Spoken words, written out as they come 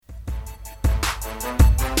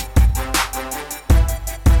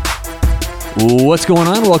What's going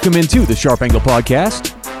on? Welcome into the Sharp Angle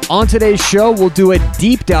Podcast. On today's show, we'll do a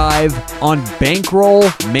deep dive on bankroll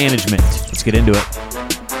management. Let's get into it.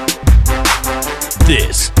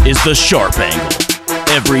 This is the Sharp Angle.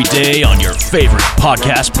 Every day on your favorite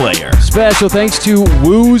podcast player. Special thanks to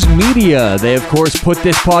Wooz Media. They, of course, put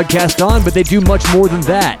this podcast on, but they do much more than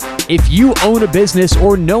that. If you own a business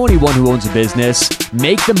or know anyone who owns a business,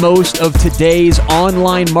 make the most of today's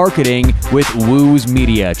online marketing with Wooz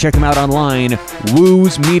Media. Check them out online,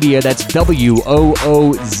 Wooz Media. That's WOOZE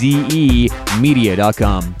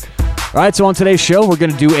media.com. All right, so on today's show, we're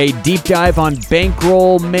going to do a deep dive on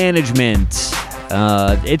bankroll management.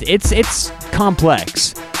 It's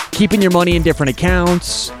complex. Keeping your money in different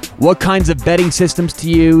accounts, what kinds of betting systems to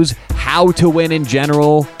use, how to win in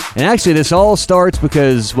general. And actually, this all starts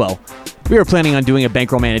because, well, we were planning on doing a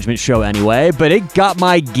bankroll management show anyway, but it got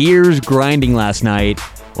my gears grinding last night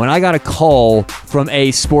when I got a call from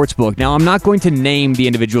a sportsbook. Now, I'm not going to name the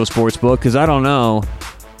individual sportsbook because I don't know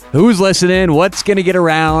who's listening, what's going to get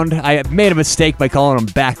around. I made a mistake by calling them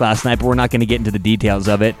back last night, but we're not going to get into the details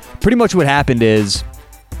of it. Pretty much what happened is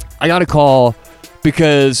I got a call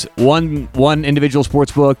because one individual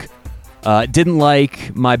sportsbook didn't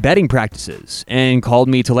like my betting practices and called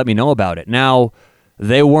me to let me know about it. Now,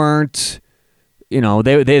 they weren't,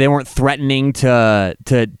 they weren't threatening to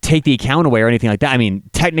take the account away or anything like that. I mean,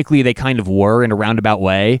 technically they kind of were in a roundabout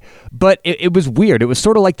way, but it was weird. It was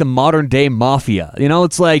sort of like the modern day mafia.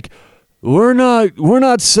 It's like, we're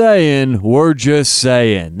not saying, we're just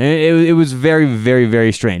saying. It was very, very,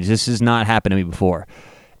 very strange. This has not happened to me before.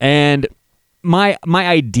 And my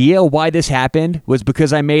idea why this happened was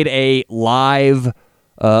because I made a live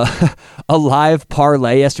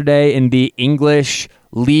parlay yesterday in the English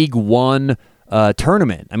League One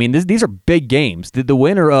tournament. I mean, these are big games. The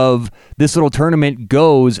winner of this little tournament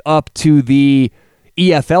goes up to the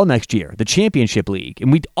EFL next year, the Championship League.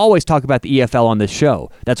 And we always talk about the EFL on this show.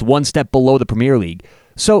 That's one step below the Premier League.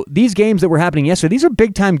 So these games that were happening yesterday, these are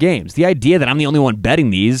big-time games. The idea that I'm the only one betting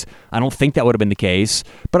these, I don't think that would have been the case.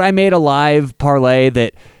 But I made a live parlay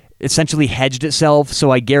that essentially hedged itself,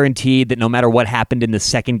 so I guaranteed that no matter what happened in the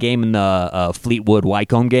second game in the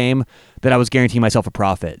Fleetwood-Wycombe game, that I was guaranteeing myself a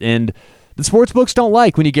profit. And the sportsbooks don't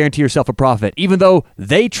like when you guarantee yourself a profit, even though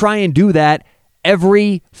they try and do that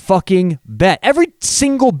every fucking bet. Every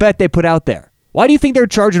single bet they put out there. Why do you think they're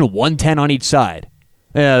charging $110 on each side?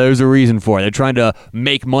 Yeah, there's a reason for it. They're trying to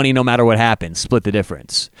make money no matter what happens, split the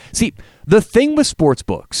difference. See, the thing with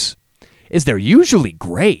sportsbooks is they're usually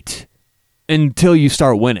great until you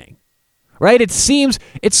start winning, right? It seems,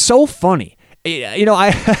 it's so funny.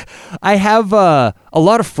 I have a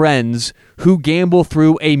lot of friends who gamble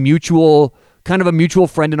through a mutual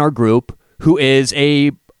friend in our group who is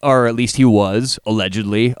or at least he was,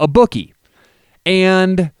 allegedly, a bookie.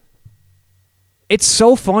 And it's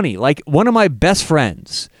so funny. Like, one of my best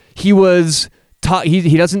friends, he was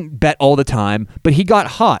he doesn't bet all the time, but he got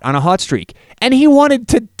hot on a hot streak, and he wanted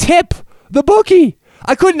to tip the bookie.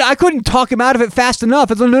 I couldn't talk him out of it fast enough.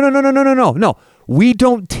 It's like, no. We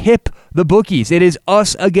don't tip the bookies. It is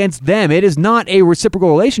us against them. It is not a reciprocal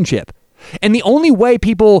relationship. And the only way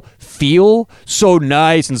people feel so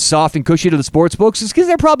nice and soft and cushy to the sports books is because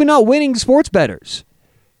they're probably not winning sports bettors.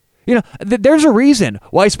 There's a reason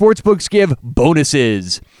why sportsbooks give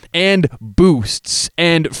bonuses and boosts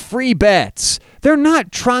and free bets. They're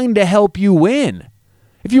not trying to help you win.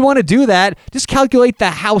 If you want to do that, just calculate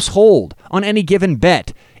the household on any given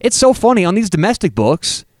bet. It's so funny on these domestic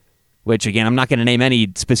books, which, again, I'm not going to name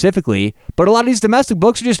any specifically, but a lot of these domestic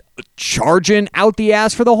books are just charging out the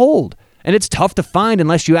ass for the hold. And it's tough to find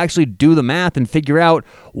unless you actually do the math and figure out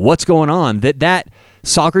what's going on. That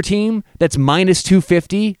soccer team that's minus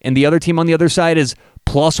 250 and the other team on the other side is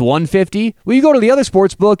plus 150. Well, you go to the other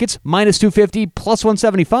sports book, it's minus 250, plus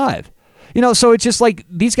 175. So it's just like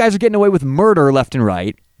these guys are getting away with murder left and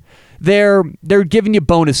right. They're giving you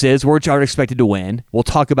bonuses, which are expected to win. We'll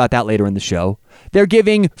talk about that later in the show. They're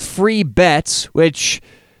giving free bets, which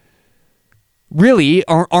really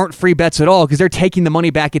aren't free bets at all because they're taking the money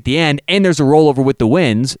back at the end, and there's a rollover with the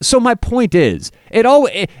wins. So my point is,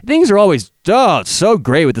 things are always so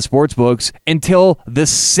great with the sports books until the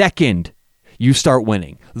second you start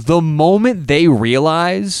winning. The moment they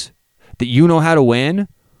realize that you know how to win,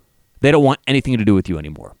 they don't want anything to do with you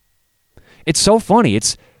anymore. It's so funny.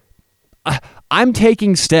 I'm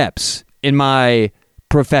taking steps in my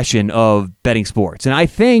profession of betting sports, and I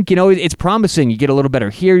think, it's promising. You get a little better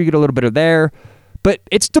here, you get a little better there, but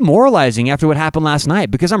it's demoralizing after what happened last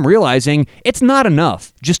night because I'm realizing it's not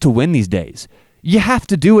enough just to win these days. You have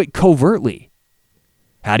to do it covertly.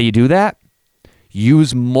 How do you do that?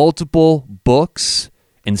 use multiple books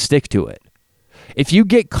and stick to it. If you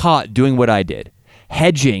get caught doing what I did,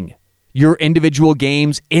 hedging your individual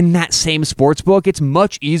games in that same sports book, it's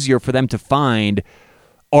much easier for them to find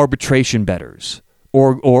arbitration bettors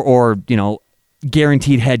or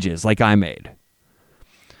guaranteed hedges like I made.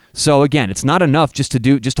 So again, it's not enough just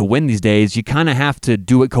to win these days. You kind of have to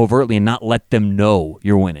do it covertly and not let them know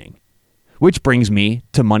you're winning. Which brings me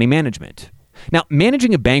to money management. Now,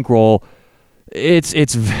 managing a bankroll,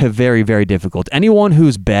 it's very, very difficult. Anyone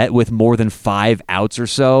who's bet with more than 5 outs or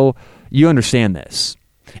so, you understand this.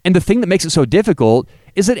 And the thing that makes it so difficult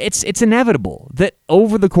is that it's inevitable that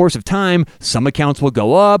over the course of time, some accounts will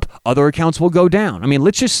go up, other accounts will go down. I mean,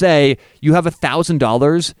 let's just say you have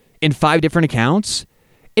 $1,000 in 5 different accounts.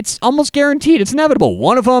 It's almost guaranteed. It's inevitable.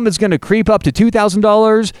 One of them is going to creep up to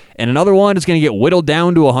 $2,000, and another one is going to get whittled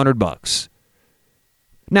down to $100.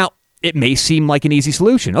 Now, it may seem like an easy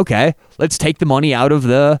solution. Okay, let's take the money out of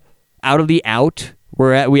the out.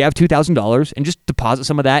 We have $2,000 and just deposit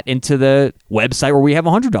some of that into the website where we have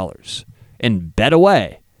 $100 and bet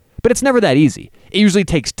away. But it's never that easy. It usually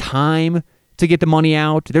takes time to get the money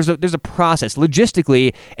out. There's a process.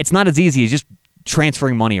 Logistically, it's not as easy as just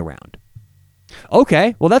transferring money around.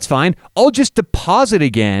 Okay, well, that's fine. I'll just deposit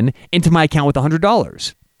again into my account with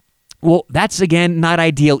 $100. Well, that's, again, not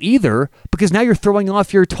ideal either because now you're throwing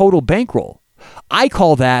off your total bankroll. I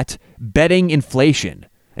call that betting inflation.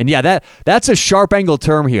 And yeah, that's a sharp angle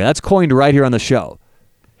term here. That's coined right here on the show.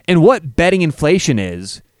 And what betting inflation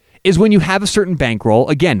is when you have a certain bankroll,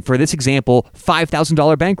 again, for this example,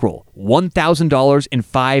 $5,000 bankroll, $1,000 in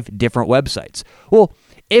 5 different websites. Well,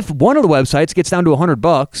 if one of the websites gets down to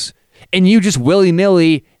 $100 and you just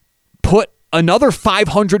willy-nilly put another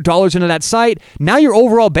 $500 into that site, now your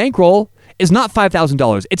overall bankroll is not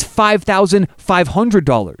 $5,000. It's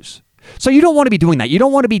 $5,500. So you don't want to be doing that. You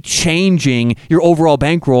don't want to be changing your overall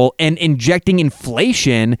bankroll and injecting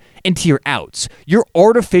inflation into your outs. You're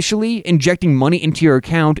artificially injecting money into your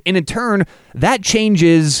account, and in turn, that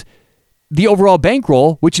changes the overall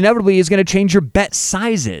bankroll, which inevitably is going to change your bet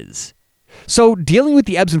sizes. So dealing with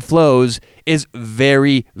the ebbs and flows is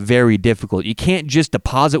very, very difficult. You can't just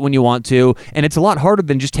deposit when you want to, and it's a lot harder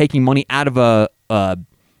than just taking money out of a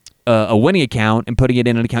winning account and putting it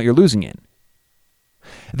in an account you're losing in.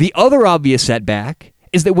 The other obvious setback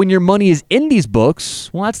is that when your money is in these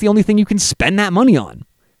books, well, that's the only thing you can spend that money on.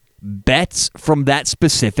 Bets from that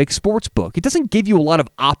specific sports book. It doesn't give you a lot of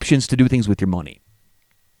options to do things with your money.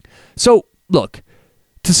 So, look,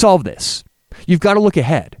 to solve this, you've got to look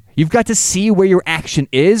ahead. You've got to see where your action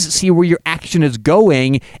is, see where your action is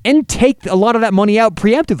going, and take a lot of that money out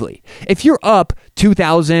preemptively. If you're up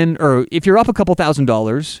 $2,000 or if you're up a couple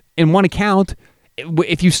 $1,000s in one account,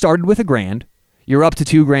 if you started with $1,000, you're up to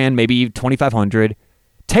 $2,000, maybe $2,500.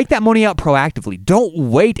 Take that money out proactively. Don't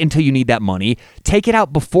wait until you need that money. Take it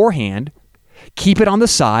out beforehand. Keep it on the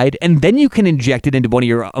side, and then you can inject it into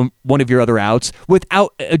one of your other outs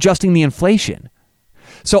without adjusting the inflation.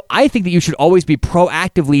 So I think that you should always be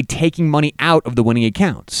proactively taking money out of the winning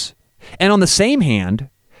accounts. And on the same hand,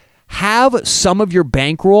 have some of your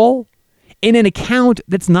bankroll in an account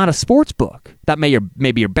that's not a sports book. That may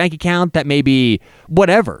be your bank account, that may be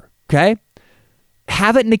whatever, okay?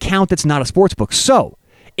 Have it in an account that's not a sports book. So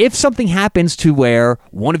if something happens to where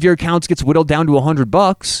one of your accounts gets whittled down to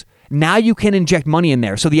 $100, now you can inject money in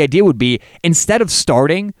there. So the idea would be, instead of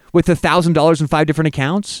starting with $1,000 in 5 different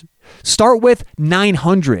accounts, start with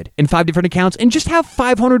 $900 in 5 different accounts and just have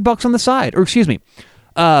 $500 on the side. Or excuse me,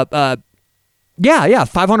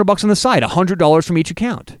 $500 on the side, $100 from each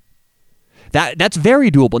account. That's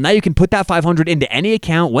very doable. Now you can put that $500 into any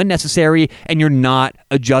account when necessary, and you're not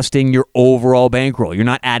adjusting your overall bankroll. You're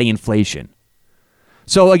not adding inflation.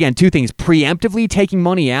 So again, 2 things. Preemptively taking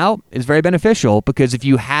money out is very beneficial because if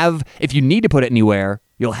you need to put it anywhere,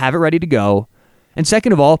 you'll have it ready to go. And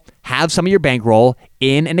second of all, have some of your bankroll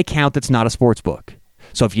in an account that's not a sports book.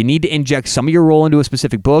 So if you need to inject some of your roll into a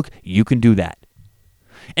specific book, you can do that.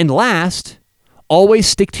 And last, always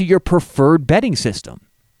stick to your preferred betting system.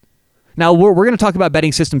 Now, we're going to talk about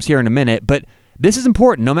betting systems here in a minute, but this is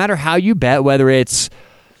important. No matter how you bet, whether it's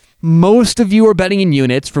most of you are betting in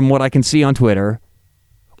units from what I can see on Twitter,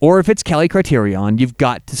 or if it's Kelly Criterion, you've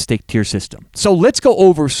got to stick to your system. So let's go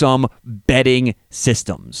over some betting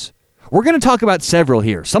systems. We're going to talk about several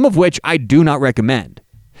here, some of which I do not recommend.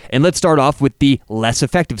 And let's start off with the less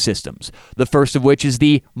effective systems. The first of which is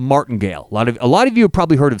the Martingale. A lot of you have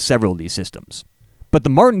probably heard of several of these systems. But the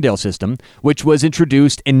Martingale system, which was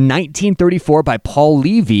introduced in 1934 by Paul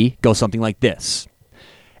Levy, goes something like this.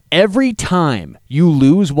 Every time you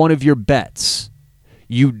lose one of your bets,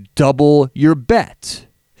 you double your bet.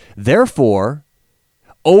 Therefore,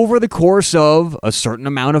 over the course of a certain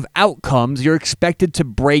amount of outcomes, you're expected to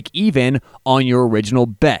break even on your original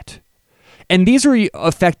bet. And these are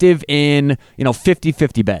effective in,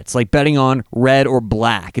 50-50 bets, like betting on red or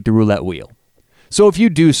black at the roulette wheel. So if you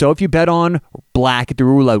bet on black at the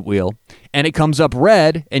roulette wheel and it comes up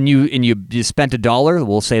red and you spent $1,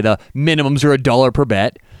 we'll say the minimums are $1 per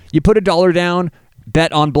bet. You put $1 down,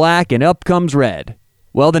 bet on black, and up comes red.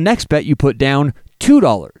 Well, the next bet you put down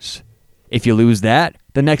 $2. If you lose that,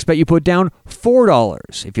 the next bet you put down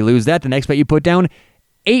 $4. If you lose that, the next bet you put down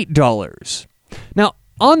 $8. Now,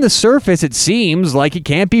 on the surface, it seems like it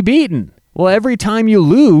can't be beaten. Well, every time you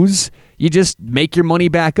lose, you just make your money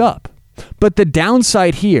back up. But the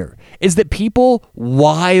downside here is that people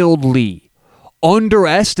wildly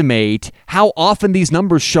underestimate how often these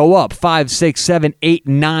numbers show up 5, 6, 7, 8,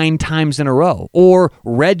 9 times in a row, or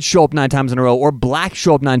red show up 9 times in a row, or black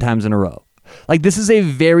show up 9 times in a row. Like, this is a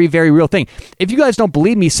very, very real thing. If you guys don't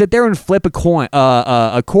believe me, sit there and flip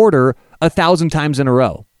a quarter 1,000 times in a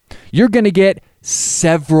row. You're going to get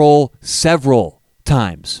several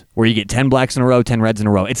times where you get 10 blacks in a row, 10 reds in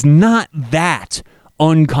a row. It's not that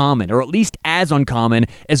uncommon, or at least as uncommon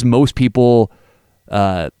as most people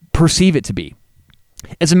perceive it to be.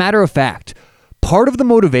 As a matter of fact, part of the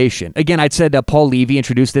motivation, again, I'd said Paul Levy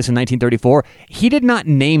introduced this in 1934. He did not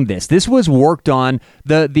name this. This was worked on,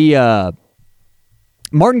 the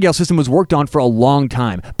martingale system was worked on for a long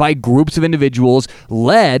time by groups of individuals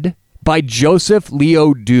led by Joseph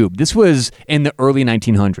Leo Doob. This was in the early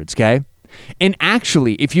 1900s, okay? And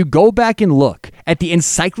actually, if you go back and look at the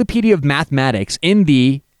Encyclopedia of Mathematics in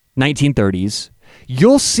the 1930s,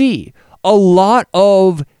 you'll see a lot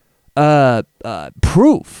of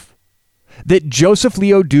proof that Joseph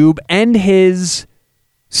Leo Doob and his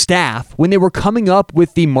staff, when they were coming up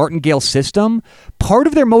with the martingale system, part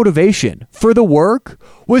of their motivation for the work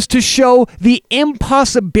was to show the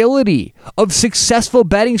impossibility of successful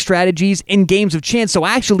betting strategies in games of chance. So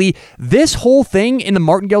actually, this whole thing in the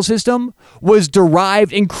martingale system was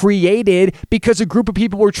derived and created because a group of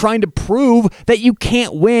people were trying to prove that you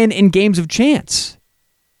can't win in games of chance.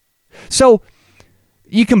 So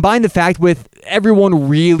you combine the fact with everyone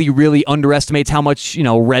really, really underestimates how much,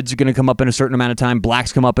 reds are going to come up in a certain amount of time,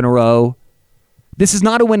 blacks come up in a row. This is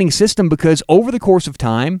not a winning system because over the course of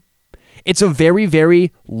time, it's a very,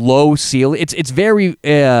 very low ceiling. It's very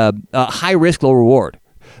high risk, low reward.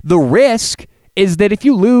 The risk is that if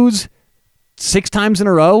you lose 6 times in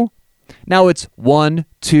a row, now it's $1,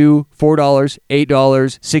 $2, $4, $8,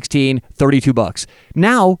 $16, $32.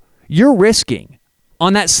 Now you're risking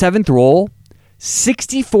on that 7th roll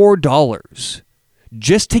 $64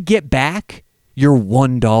 just to get back your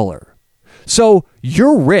 $1. So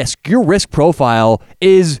your risk profile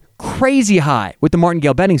is crazy high with the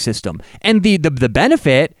martingale betting system. And the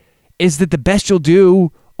benefit is that the best you'll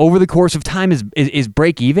do over the course of time is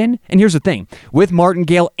break even. And here's the thing. With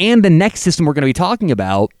martingale and the next system we're going to be talking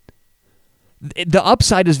about, the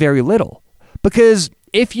upside is very little. Because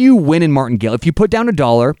if you win in martingale, if you put down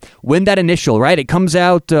 $1, win that initial, right? It comes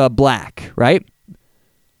out black, right?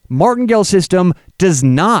 Martingale system does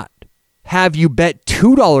not have you bet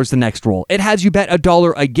 $2 the next roll. It has you bet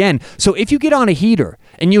 $1 again. So if you get on a heater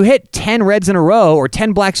and you hit 10 reds in a row or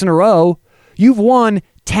 10 blacks in a row, you've won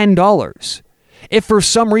 $10. If for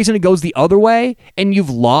some reason it goes the other way and you've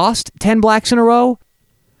lost 10 blacks in a row,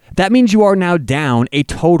 that means you are now down a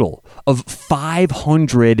total of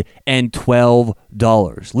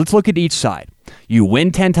 $512. Let's look at each side. You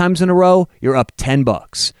win 10 times in a row, you're up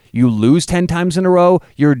 $10. You lose 10 times in a row,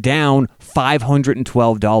 you're down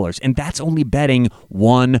 $512. And that's only betting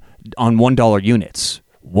on $1 units.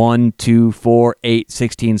 1, 2, 4, 8,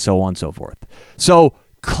 16, so on and so forth. So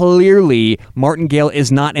clearly, martingale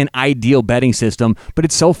is not an ideal betting system, but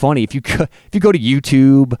it's so funny. If you go to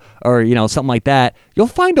YouTube or something like that, you'll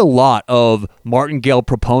find a lot of martingale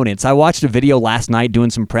proponents. I watched a video last night doing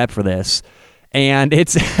some prep for this, and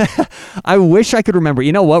it's I wish I could remember.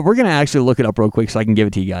 You know what? We're going to actually look it up real quick so I can give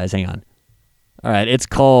it to you guys. Hang on. All right, it's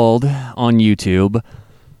called on YouTube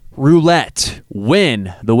Roulette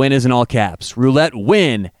Win. The win is in all caps. Roulette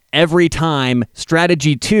Win every time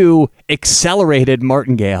Strategy 2 Accelerated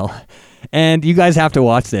Martingale. And you guys have to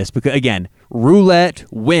watch this because, again, Roulette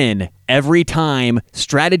Win every time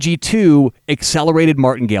Strategy 2 Accelerated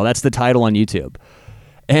Martingale. That's the title on YouTube.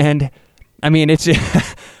 And I mean, it's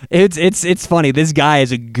funny. This guy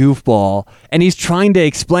is a goofball, and he's trying to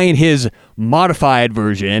explain his modified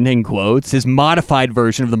version, in quotes, his modified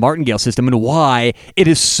version of the martingale system and why it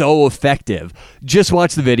is so effective. Just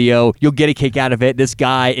watch the video. You'll get a kick out of it. This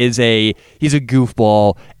guy he's a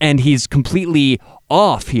goofball, and he's completely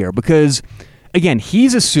off here because, again,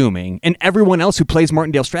 he's assuming, and everyone else who plays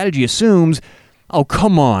Martingale strategy assumes, oh,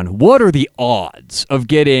 come on, what are the odds of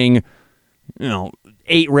getting,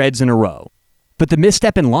 8 reds in a row? But the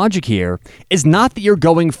misstep in logic here is not that you're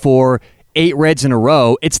going for 8 reds in a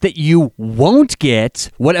row. It's that you won't get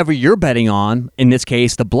whatever you're betting on, in this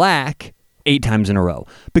case, the black, 8 times in a row.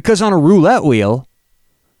 Because on a roulette wheel,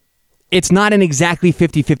 it's not an exactly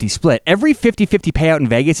 50-50 split. Every 50-50 payout in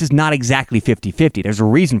Vegas is not exactly 50-50. There's a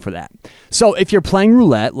reason for that. So if you're playing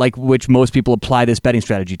roulette, like which most people apply this betting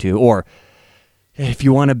strategy to, or if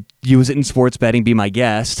you want to use it in sports betting, be my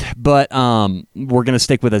guest. But we're going to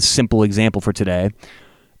stick with a simple example for today.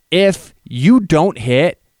 If you don't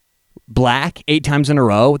hit black 8 times in a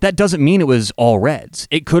row, that doesn't mean it was all reds.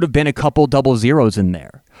 It could have been a couple double zeros in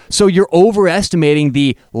there. So you're overestimating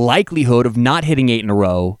the likelihood of not hitting 8 in a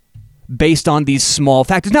row based on these small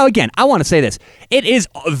factors. Now, again, I want to say this. It is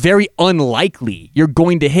very unlikely you're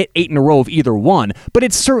going to hit 8 in a row of either one, but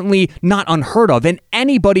it's certainly not unheard of. And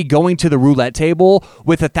anybody going to the roulette table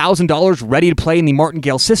with $1,000 ready to play in the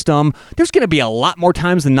Martingale system, there's going to be a lot more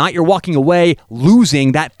times than not you're walking away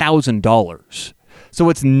losing that $1,000. So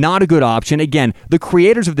it's not a good option. Again, the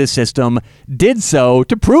creators of this system did so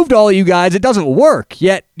to prove to all you guys it doesn't work,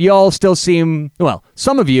 yet y'all still seem,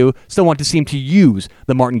 some of you still want to seem to use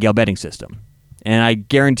the Martingale betting system. And I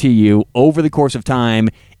guarantee you, over the course of time,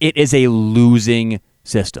 it is a losing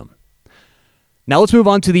system. Now let's move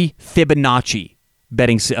on to the Fibonacci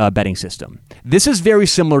betting system. This is very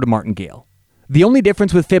similar to Martingale. The only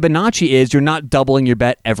difference with Fibonacci is you're not doubling your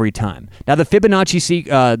bet every time. Now, the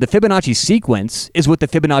Fibonacci sequence is what the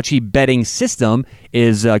Fibonacci betting system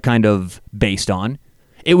is kind of based on.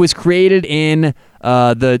 It was created in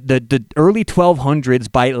the early 1200s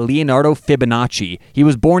by Leonardo Fibonacci. He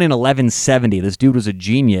was born in 1170. This dude was a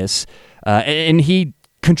genius, and he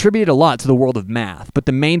contributed a lot to the world of math, but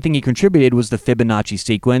the main thing he contributed was the Fibonacci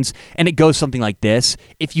sequence, and it goes something like this.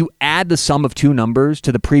 If you add the sum of 2 numbers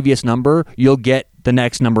to the previous number, you'll get the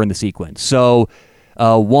next number in the sequence. So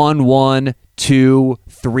 1, 1, 2,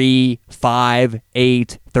 3, 5,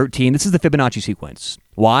 8, 13. This is the Fibonacci sequence.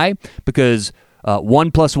 Why? Because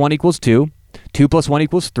 1 plus 1 equals 2, 2 plus 1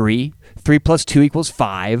 equals 3, 3 plus 2 equals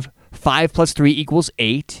 5, 5 plus 3 equals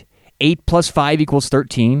 8, 8 plus 5 equals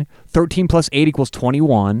 13. 13 plus 8 equals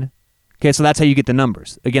 21. Okay, so that's how you get the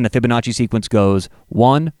numbers. Again, the Fibonacci sequence goes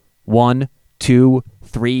 1, 1, 2,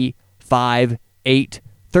 3, 5, 8,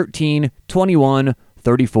 13, 21,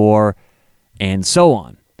 34, and so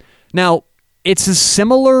on. Now, it's a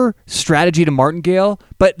similar strategy to Martingale,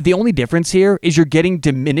 but the only difference here is you're getting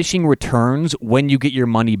diminishing returns when you get your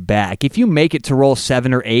money back. If you make it to roll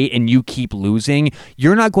 7 or 8 and you keep losing,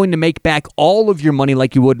 you're not going to make back all of your money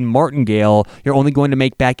like you would in Martingale. You're only going to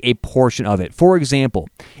make back a portion of it. For example,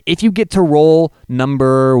 if you get to roll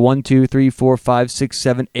number 1, 2, 3, 4, 5, 6,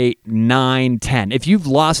 7, 8, 9, 10, if you've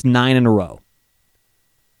lost 9 in a row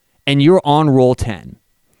and you're on roll 10,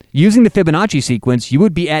 using the Fibonacci sequence, you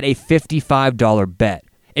would be at a $55 bet.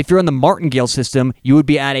 If you're in the Martingale system, you would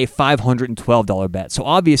be at a $512 bet. So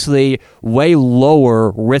obviously, way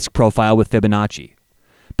lower risk profile with Fibonacci.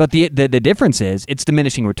 But the difference is it's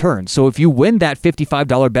diminishing returns. So if you win that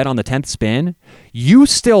 $55 bet on the 10th spin, you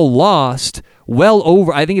still lost well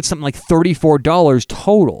over, I think it's something like $34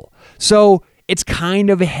 total. So it's kind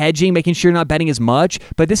of hedging, making sure you're not betting as much,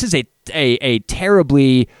 but this is a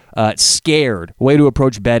terribly scared way to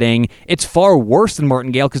approach betting. It's far worse than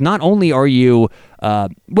Martingale because not only are you,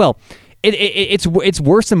 it's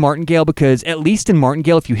worse than Martingale because at least in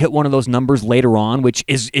Martingale, if you hit one of those numbers later on, which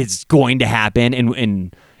is going to happen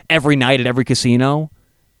in every night at every casino,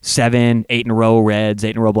 7, 8 in a row reds,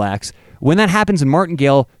 8 in a row blacks, when that happens in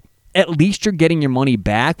Martingale, at least you're getting your money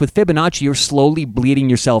back. With Fibonacci, you're slowly bleeding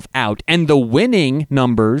yourself out. And the winning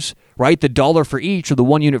numbers, right, the dollar for each or the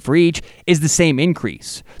 1 unit for each, is the same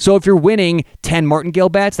increase. So if you're winning 10 Martingale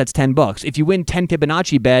bets, that's $10. If you win 10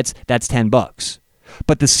 Fibonacci bets, that's $10.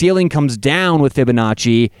 But the ceiling comes down with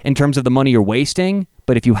Fibonacci in terms of the money you're wasting.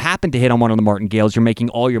 But if you happen to hit on one of the Martingales, you're making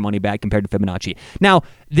all your money back compared to Fibonacci. Now,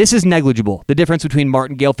 this is negligible. The difference between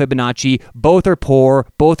Martingale, Fibonacci, both are poor,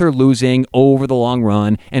 both are losing over the long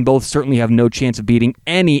run, and both certainly have no chance of beating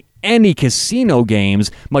any casino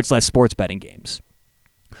games, much less sports betting games.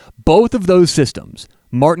 Both of those systems,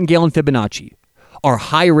 Martingale and Fibonacci, are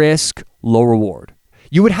high risk, low reward.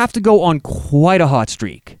 You would have to go on quite a hot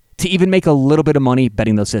streak to even make a little bit of money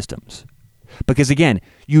betting those systems. Because again,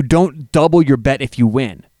 you don't double your bet if you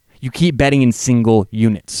win. You keep betting in single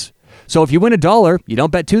units. So if you win $1, you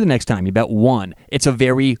don't bet 2 the next time, you bet 1. It's a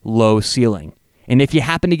very low ceiling. And if you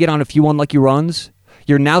happen to get on a few unlucky runs,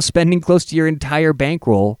 you're now spending close to your entire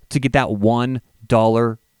bankroll to get that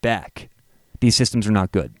 $1 back. these systems are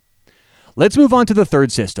not good. Let's move on to the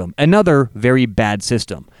third system, another very bad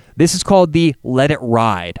system. This is called the Let It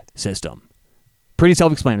Ride system. Pretty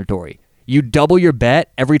self-explanatory. You double your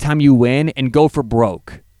bet every time you win and go for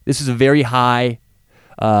broke. This is a very high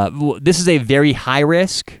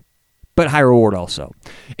risk, but high reward also.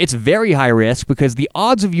 It's very high risk because the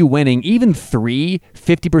odds of you winning even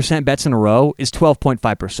 50% bets in a row is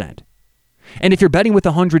 12.5%. And if you're betting with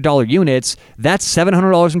 $100 units, that's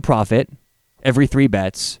 $700 in profit every 3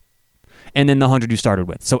 bets, and then the 100 you started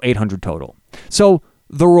with, so 800 total. So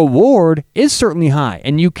the reward is certainly high,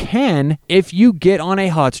 and you can, if you get on a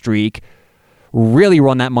hot streak, really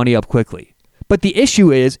run that money up quickly. But the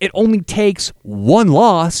issue is it only takes one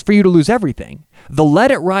loss for you to lose everything. The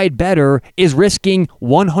Let It Ride bettor is risking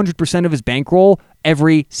 100% of his bankroll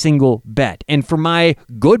every single bet. And for my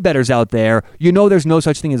good bettors out there, you know there's no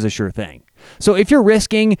such thing as a sure thing. So if you're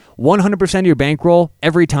risking 100% of your bankroll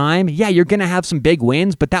every time, yeah, you're going to have some big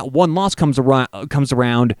wins, but that one loss comes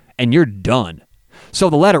around and you're done. So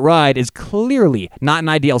the Let It Ride is clearly not an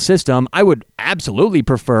ideal system. I would absolutely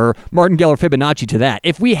prefer Martingale or Fibonacci to that.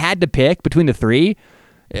 If we had to pick between the three,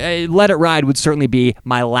 Let It Ride would certainly be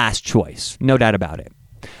my last choice. No doubt about it.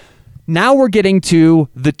 Now we're getting to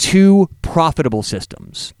the 2 profitable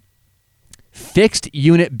systems. Fixed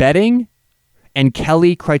unit betting and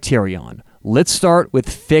Kelly Criterion. Let's start with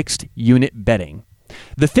fixed unit betting.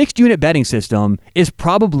 The fixed unit betting system is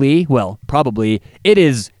it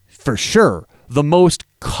is for sure the most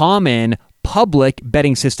common public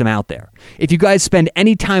betting system out there. If you guys spend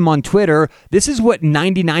any time on Twitter, this is what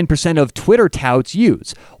 99% of Twitter touts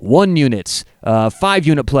use. 1 units, 5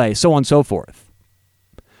 unit play, so on and so forth.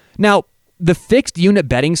 Now, the fixed unit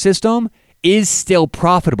betting system is still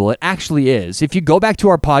profitable. It actually is. If you go back to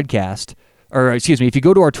our podcast, if you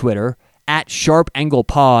go to our Twitter,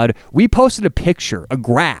 @SharpAnglePod, we posted a picture, a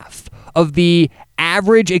graph of the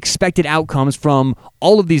average expected outcomes from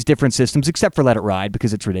all of these different systems, except for Let It Ride,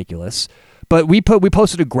 because it's ridiculous. But we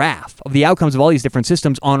posted a graph of the outcomes of all these different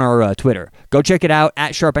systems on our Twitter. Go check it out,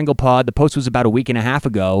 @SharpAnglePod. The post was about a week and a half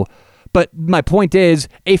ago. But my point is,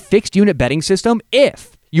 a fixed unit betting system,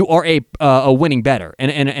 if you are a winning bettor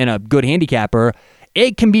and a good handicapper,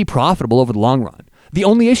 it can be profitable over the long run. The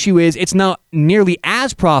only issue is it's not nearly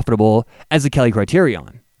as profitable as the Kelly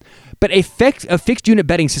Criterion. But a fixed unit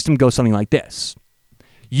betting system goes something like this.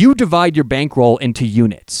 You divide your bankroll into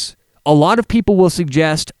units. A lot of people will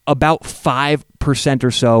suggest about 5%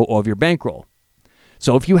 or so of your bankroll.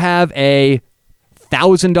 So if you have a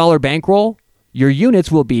 $1,000 bankroll, your units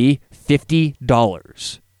will be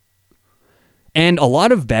 $50. And a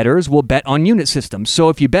lot of bettors will bet on unit systems. So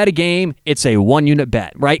if you bet a game, it's a 1 unit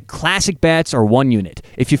bet, right? Classic bets are 1 unit.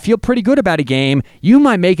 If you feel pretty good about a game, you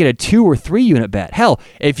might make it a 2 or 3 unit bet. Hell,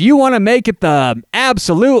 if you want to make it the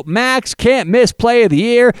absolute max, can't miss play of the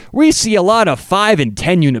year, we see a lot of 5 and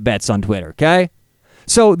 10 unit bets on Twitter, okay?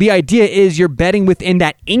 So the idea is you're betting within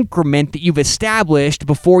that increment that you've established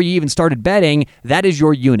before you even started betting. That is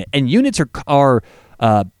your unit. And units are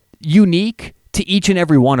unique to each and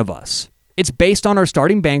every one of us. It's based on our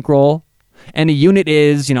starting bankroll, and a unit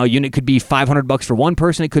could be $500 for one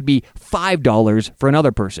person. It could be $5 for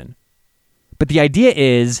another person. But the idea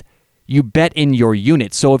is you bet in your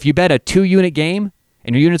units. So if you bet a 2-unit game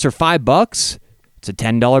and your units are $5, it's a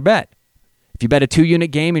 $10 bet. If you bet a 2-unit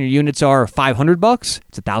game and your units are $500,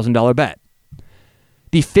 it's a $1,000 bet.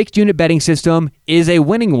 The fixed unit betting system is a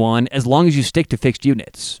winning one as long as you stick to fixed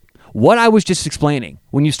units. What I was just explaining,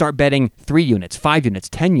 when you start betting 3 units, 5 units,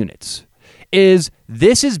 10 units,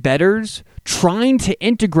 this is bettors trying to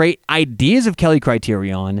integrate ideas of Kelly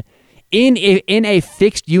Criterion in a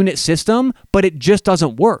fixed unit system, but it just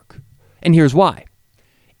doesn't work. And here's why.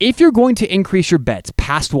 If you're going to increase your bets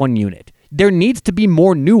past 1 unit, there needs to be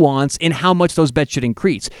more nuance in how much those bets should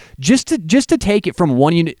increase. Just to take it from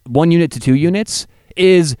 1 unit to 2 units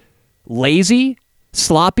is lazy,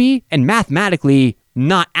 sloppy, and mathematically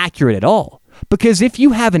not accurate at all. Because if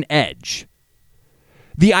you have an edge,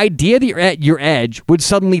 the idea that your edge would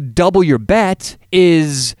suddenly double your bet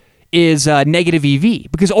is negative EV.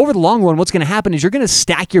 Because over the long run, what's going to happen is you're going to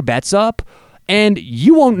stack your bets up, and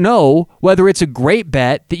you won't know whether it's a great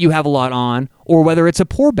bet that you have a lot on or whether it's a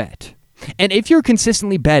poor bet. And if you're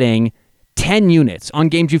consistently betting 10 units on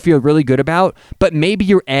games you feel really good about, but maybe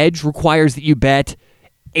your edge requires that you bet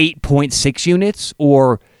 8.6 units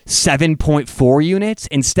or 7.4 units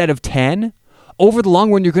instead of 10, over the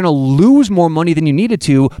long run, you're going to lose more money than you needed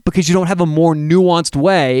to because you don't have a more nuanced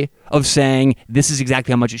way of saying this is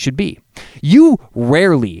exactly how much it should be. You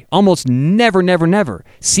rarely, almost never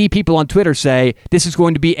see people on Twitter say this is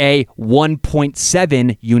going to be a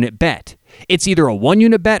 1.7 unit bet. It's either a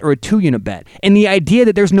 1-unit bet or a 2-unit bet. And the idea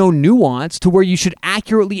that there's no nuance to where you should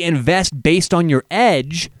accurately invest based on your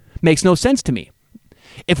edge makes no sense to me.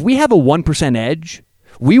 If we have a 1% edge,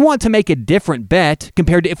 we want to make a different bet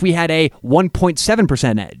compared to if we had a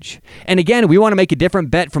 1.7% edge. And again, we want to make a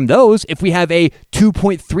different bet from those if we have a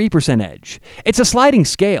 2.3% edge. It's a sliding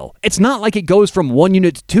scale. It's not like it goes from 1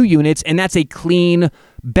 unit to 2 units and that's a clean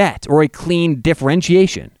bet or a clean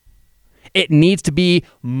differentiation. It needs to be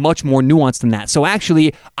much more nuanced than that. So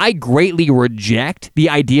actually, I greatly reject the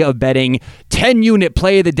idea of betting 10-unit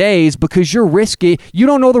play of the days because you're risky. You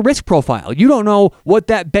don't know the risk profile. You don't know what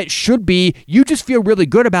that bet should be. You just feel really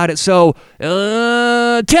good about it. So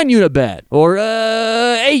 10-unit bet or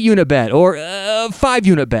 8-unit bet or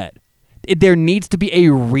 5-unit bet. There needs to be a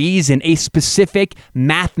reason, a specific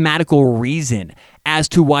mathematical reason as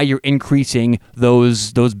to why you're increasing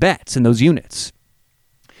those bets and those units.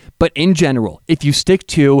 But in general, if you stick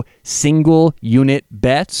to single unit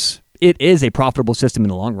bets, it is a profitable system in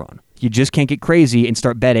the long run. You just can't get crazy and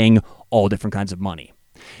start betting all different kinds of money.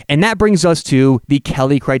 And that brings us to the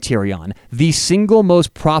Kelly Criterion, the single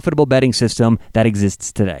most profitable betting system that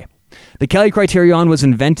exists today. The Kelly Criterion was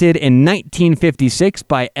invented in 1956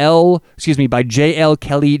 by J.L.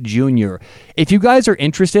 Kelly Jr. If you guys are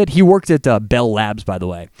interested, he worked at Bell Labs, by the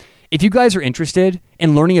way. If you guys are interested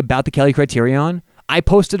in learning about the Kelly Criterion, I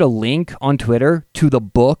posted a link on Twitter to the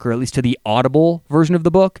book, or at least to the Audible version of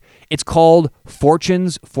the book. It's called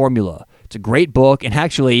Fortune's Formula. It's a great book, and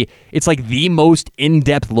actually, it's like the most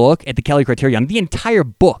in-depth look at the Kelly Criterion. The entire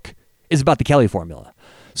book is about the Kelly formula.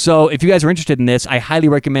 So if you guys are interested in this, I highly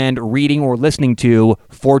recommend reading or listening to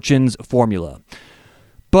Fortune's Formula.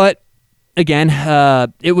 But again,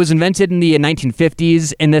 it was invented in the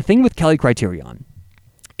 1950s, and the thing with Kelly Criterion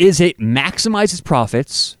is it maximizes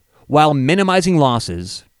profits while minimizing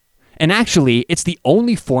losses. And actually, it's the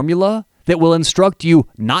only formula that will instruct you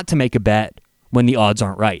not to make a bet when the odds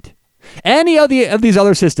aren't right. Any of these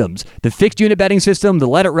other systems, the fixed unit betting system, the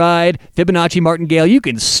let it ride, Fibonacci martingale, you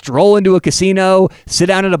can stroll into a casino, sit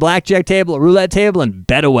down at a blackjack table, a roulette table, and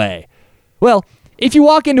bet away. Well, if you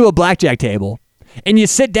walk into a blackjack table and you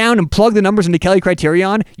sit down and plug the numbers into Kelly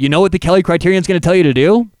Criterion, you know what the Kelly Criterion is going to tell you to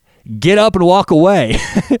do? Get up and walk away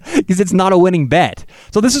because it's not a winning bet.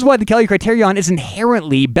 So this is why the Kelly Criterion is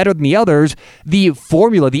inherently better than the others. The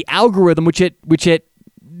formula, the algorithm, which it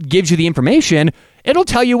gives you the information, it'll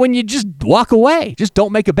tell you when you just walk away. Just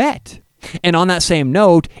don't make a bet. And on that same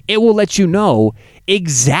note, it will let you know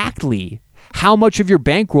exactly how much of your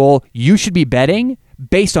bankroll you should be betting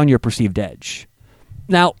based on your perceived edge.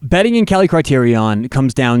 Now, betting in Kelly Criterion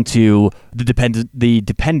comes down to the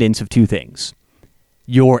dependence of two things: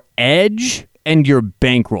 your edge and your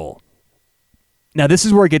bankroll. Now, this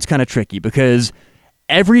is where it gets kind of tricky because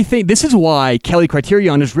this is why Kelly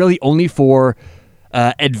Criterion is really only for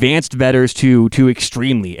advanced bettors to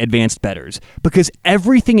extremely advanced bettors, because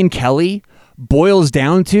everything in Kelly boils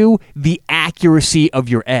down to the accuracy of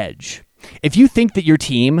your edge. If you think that your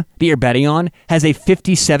team that you're betting on has a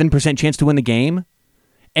 57% chance to win the game,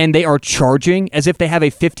 and they are charging as if they have a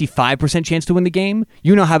 55% chance to win the game,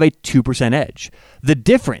 you now have a 2% edge. The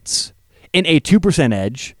difference in a 2%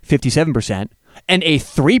 edge, 57%, and a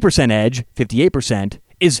 3% edge, 58%,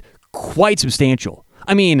 is quite substantial.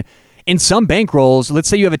 I mean, in some bankrolls, let's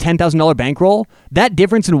say you have a $10,000 bankroll, that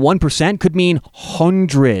difference in 1% could mean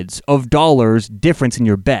hundreds of dollars difference in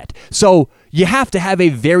your bet. So you have to have a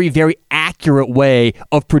very, very accurate way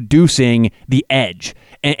of producing the edge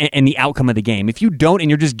and the outcome of the game. If you don't and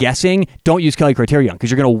you're just guessing, don't use Kelly Criterion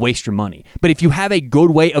because you're going to waste your money. But if you have a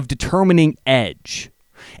good way of determining edge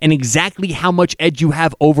and exactly how much edge you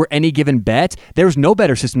have over any given bet, there's no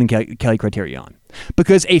better system than Kelly Criterion.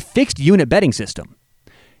 Because a fixed unit betting system,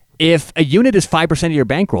 if a unit is 5% of your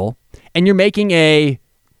bankroll and you're making a,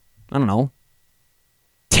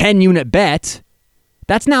 10-unit bet,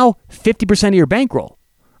 that's now 50% of your bankroll,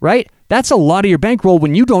 right? That's a lot of your bankroll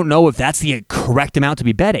when you don't know if that's the correct amount to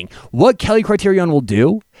be betting. What Kelly Criterion will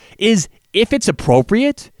do is, if it's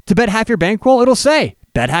appropriate to bet half your bankroll, it'll say,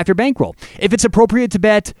 bet half your bankroll. If it's appropriate to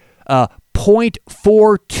bet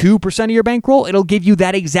 0.42% of your bankroll, it'll give you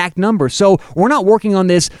that exact number. So we're not working on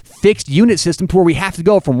this fixed unit system to where we have to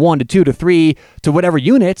go from 1 to 2 to 3 to whatever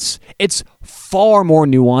units. It's far more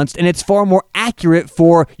nuanced and it's far more accurate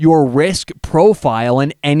for your risk profile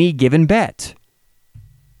in any given bet.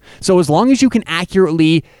 So as long as you can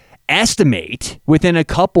accurately estimate within a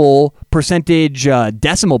couple percentage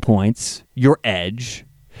decimal points your edge,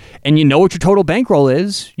 and you know what your total bankroll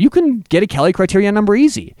is, you can get a Kelly Criterion number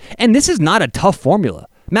easy. And this is not a tough formula.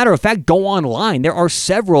 Matter of fact, go online. There are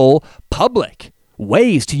several public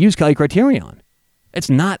ways to use Kelly Criterion. It's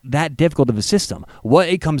not that difficult of a system. What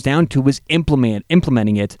it comes down to is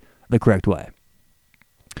implementing it the correct way.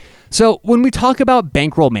 So when we talk about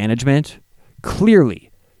bankroll management,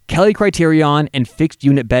 clearly Kelly Criterion and fixed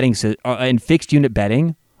unit betting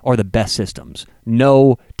are the best systems.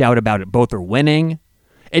 No doubt about it. Both are winning.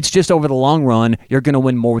 It's just over the long run, you're going to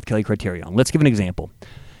win more with Kelly Criterion. Let's give an example.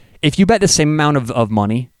 If you bet the same amount of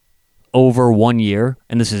money over 1 year,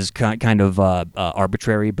 and this is kind of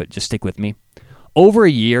arbitrary, but just stick with me. Over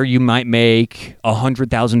a year, you might make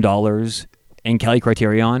 $100,000 in Kelly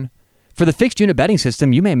Criterion. For the fixed unit betting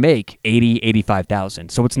system, you may make $80,000,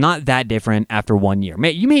 $85,000. So it's not that different after 1 year.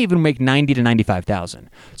 You may even make $90,000 to $95,000.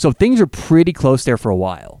 So things are pretty close there for a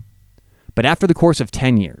while. But after the course of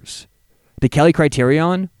 10 years, the Kelly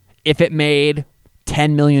Criterion, if it made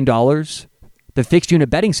 $10 million, the fixed unit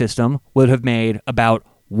betting system would have made about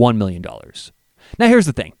 $1 million. Now here's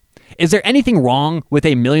the thing. Is there anything wrong with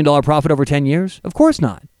 $1 million profit over 10 years? Of course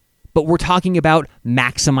not. But we're talking about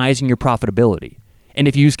maximizing your profitability. And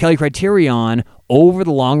if you use Kelly Criterion over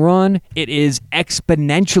the long run, it is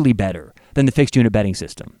exponentially better than the fixed unit betting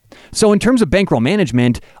system. So in terms of bankroll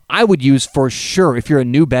management, I would use for sure, if you're a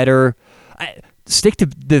new bettor, stick to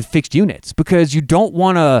the fixed units because you don't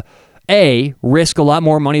want to, A, risk a lot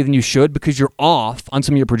more money than you should because you're off on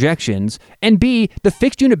some of your projections, and B, the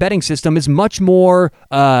fixed unit betting system is much more,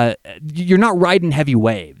 you're not riding heavy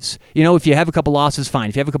waves. You know, if you have a couple losses, fine.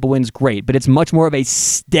 If you have a couple wins, great, but it's much more of a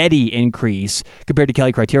steady increase compared to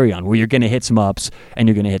Kelly Criterion, where you're going to hit some ups and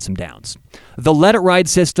you're going to hit some downs. The Let It Ride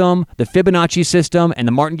system, the Fibonacci system, and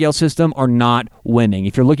the Martingale system are not winning.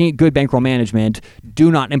 If you're looking at good bankroll management,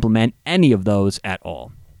 do not implement any of those at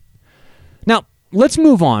all. Now, let's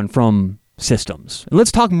move on from systems, and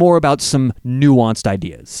let's talk more about some nuanced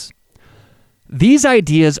ideas. These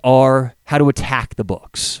ideas are how to attack the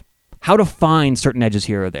books, how to find certain edges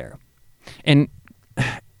here or there. And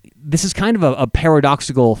this is kind of a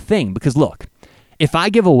paradoxical thing because, look, if I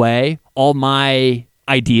give away all my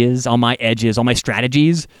ideas, all my edges, all my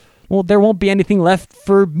strategies, well, there won't be anything left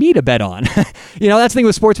for me to bet on. You know, that's the thing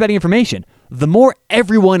with sports betting information. The more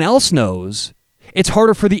everyone else knows, it's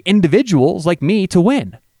harder for the individuals like me to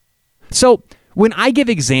win. So when I give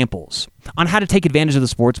examples on how to take advantage of the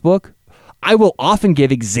sportsbook, I will often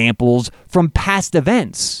give examples from past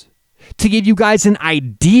events to give you guys an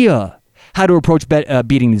idea how to approach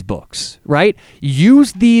beating these books, right?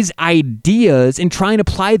 Use these ideas and try and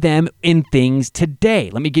apply them in things today.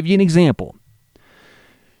 Let me give you an example.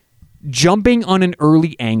 Jumping on an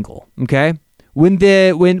early angle, okay? When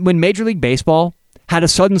Major League Baseball had a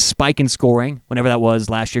sudden spike in scoring, whenever that was,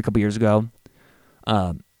 last year, a couple years ago,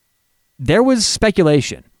 there was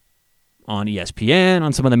speculation on ESPN,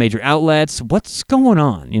 on some of the major outlets. What's going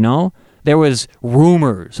on, you know? There was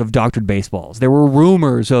rumors of doctored baseballs. There were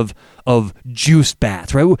rumors of juiced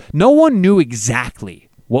bats, right? No one knew exactly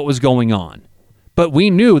what was going on, but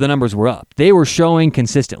we knew the numbers were up. They were showing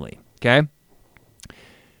consistently, okay?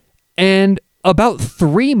 And about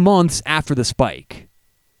 3 months after the spike,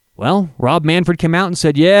 well, Rob Manfred came out and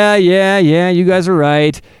said, yeah, you guys are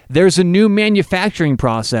right. There's a new manufacturing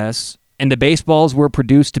process, and the baseballs were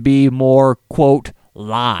produced to be more, quote,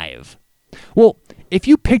 live. Well, if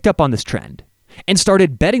you picked up on this trend and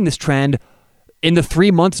started betting this trend in the 3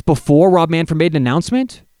 months before Rob Manfred made an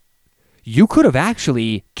announcement, you could have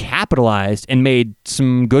actually capitalized and made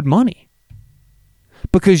some good money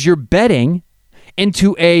because you're betting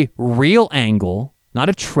into a real angle, not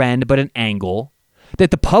a trend, but an angle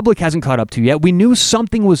that the public hasn't caught up to yet. We knew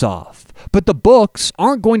something was off, but the books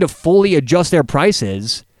aren't going to fully adjust their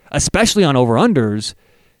prices, especially on over-unders,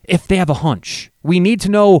 if they have a hunch. We need to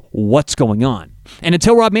know what's going on. And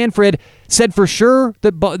until Rob Manfred said for sure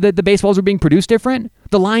that the baseballs were being produced different,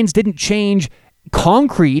 the lines didn't change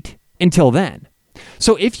concrete until then.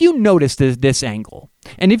 So if you noticed this angle,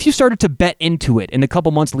 and if you started to bet into it in the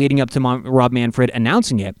couple months leading up to Rob Manfred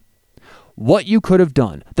announcing it, what you could have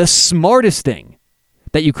done, the smartest thing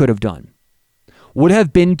that you could have done, would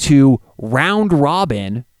have been to round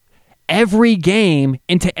robin every game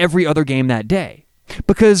into every other game that day.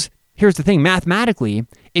 Because here's the thing, mathematically,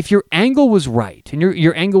 if your angle was right and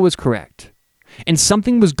your angle was correct, and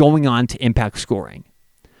something was going on to impact scoring,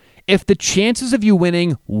 if the chances of you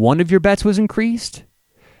winning one of your bets was increased,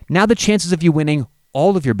 now the chances of you winning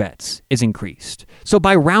all of your bets is increased. So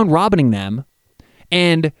by round robining them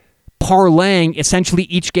and parlaying essentially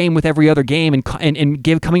each game with every other game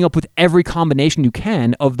and coming up with every combination you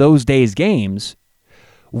can of those days' games,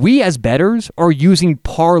 we as bettors are using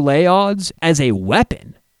parlay odds as a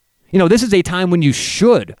weapon. You know, this is a time when you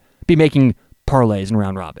should be making parlays and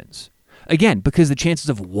round robins. Again, because the chances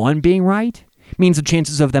of one being right means the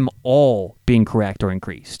chances of them all being correct are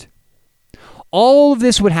increased. All of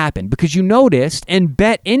this would happen because you noticed and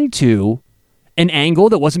bet into an angle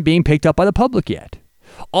that wasn't being picked up by the public yet.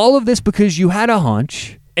 All of this because you had a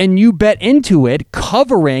hunch and you bet into it,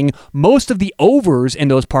 covering most of the overs in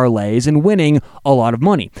those parlays and winning a lot of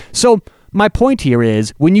money. So my point here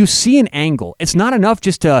is when you see an angle, it's not enough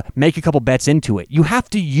just to make a couple bets into it. You have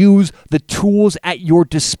to use the tools at your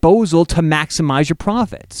disposal to maximize your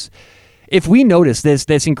profits. If we notice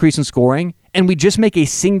this increase in scoring and we just make a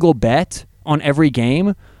single bet on every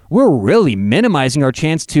game, we're really minimizing our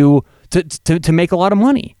chance to make a lot of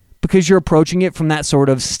money because you're approaching it from that sort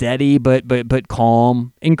of steady but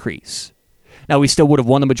calm increase. Now, we still would have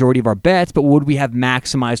won the majority of our bets, but would we have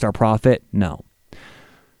maximized our profit? No.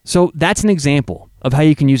 So that's an example of how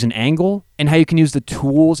you can use an angle and how you can use the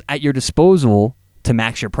tools at your disposal to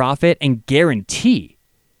max your profit and guarantee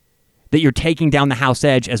that you're taking down the house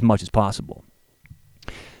edge as much as possible.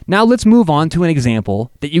 Now let's move on to an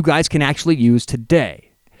example that you guys can actually use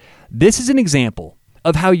today. This is an example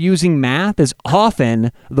of how using math is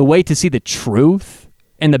often the way to see the truth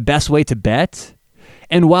and the best way to bet.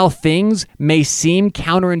 And while things may seem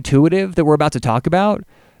counterintuitive that we're about to talk about,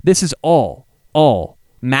 this is all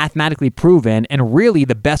mathematically proven and really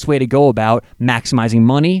the best way to go about maximizing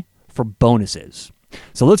money for bonuses.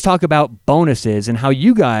 So let's talk about bonuses and how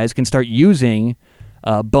you guys can start using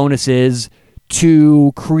bonuses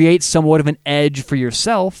to create somewhat of an edge for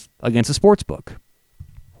yourself against a sportsbook.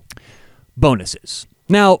 Bonuses.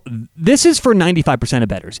 Now, this is for 95% of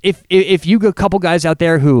bettors. If you got a couple guys out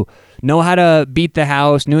there who know how to beat the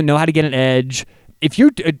house, know how to get an edge, if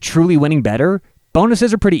you're a truly winning bettor,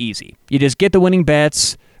 bonuses are pretty easy. You just get the winning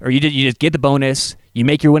bets, or you just get the bonus, you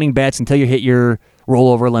make your winning bets until you hit your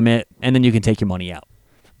rollover limit, and then you can take your money out.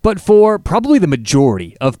 But for probably the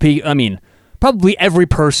majority of people, probably every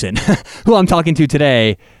person who I'm talking to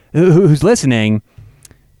today who's listening,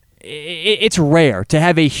 it's rare to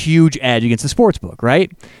have a huge edge against the sportsbook,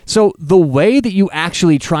 right? So the way that you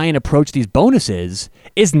actually try and approach these bonuses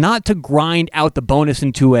is not to grind out the bonus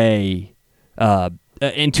into an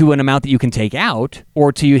amount that you can take out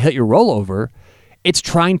or till you hit your rollover. It's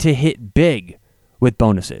trying to hit big with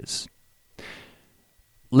bonuses.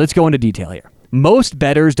 Let's go into detail here. Most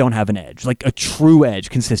bettors don't have an edge, like a true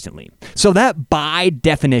edge consistently. So that by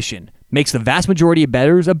definition makes the vast majority of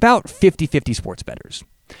bettors about 50-50 sports bettors.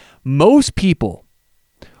 Most people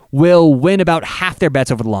will win about half their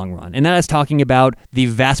bets over the long run. And that is talking about the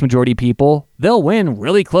vast majority of people. They'll win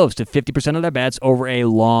really close to 50% of their bets over a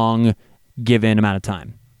long given amount of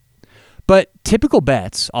time. But typical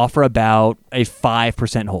bets offer about a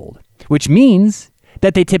 5% hold, which means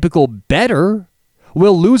that the typical bettor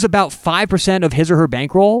will lose about 5% of his or her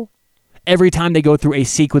bankroll every time they go through a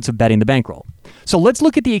sequence of betting the bankroll. So let's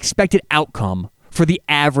look at the expected outcome for the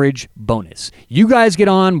average bonus. You guys get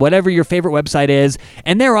on whatever your favorite website is,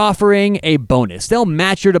 and they're offering a bonus. They'll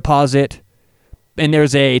match your deposit, and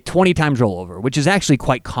there's a 20 times rollover, which is actually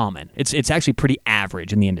quite common. It's actually pretty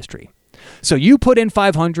average in the industry. So you put in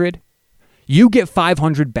 $500, you get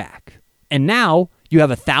 $500 back, and now you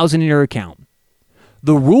have $1,000 in your account.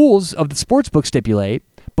 The rules of the sportsbook stipulate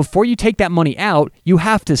before you take that money out, you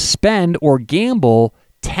have to spend or gamble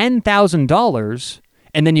 $10,000,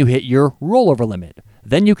 and then you hit your rollover limit.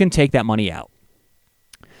 Then you can take that money out.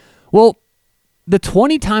 Well, the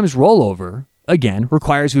 20 times rollover, again,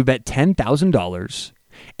 requires you bet $10,000,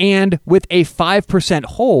 and with a 5%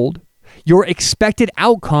 hold, your expected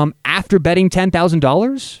outcome after betting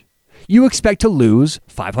 $10,000, you expect to lose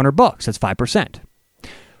 $500. That's 5%,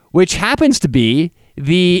 which happens to be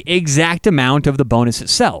the exact amount of the bonus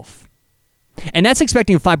itself. And that's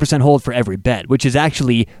expecting a 5% hold for every bet, which is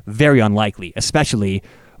actually very unlikely, especially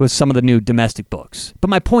with some of the new domestic books. But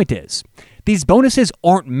my point is, these bonuses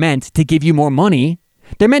aren't meant to give you more money.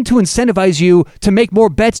 They're meant to incentivize you to make more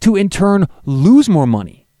bets to, in turn, lose more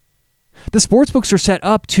money. The sportsbooks are set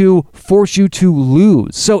up to force you to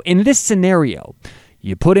lose. So in this scenario,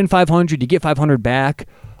 you put in $500, you get $500 back.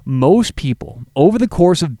 Most people, over the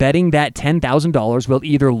course of betting that $10,000, will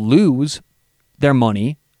either lose their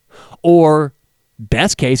money or,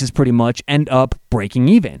 best case, is pretty much end up breaking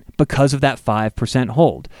even because of that 5%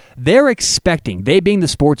 hold. They being the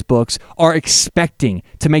sports books, are expecting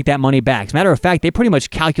to make that money back. As a matter of fact, they pretty much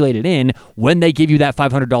calculate it in when they give you that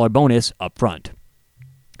 $500 bonus up front.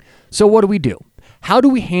 So what do? How do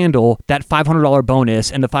we handle that $500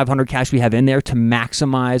 bonus and the $500 cash we have in there to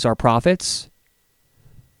maximize our profits?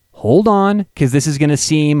 Hold on, because this is going to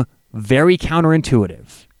seem very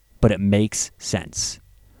counterintuitive, but it makes sense.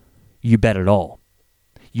 You bet it all.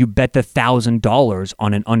 you bet the $1,000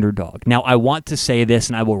 on an underdog. Now, I want to say this,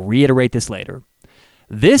 and I will reiterate this later.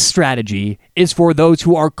 This strategy is for those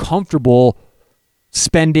who are comfortable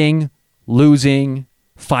spending, losing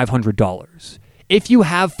 $500. If you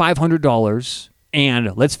have $500,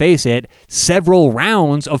 and let's face it, several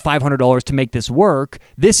rounds of $500 to make this work,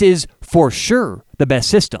 this is for sure the best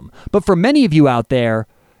system. But for many of you out there,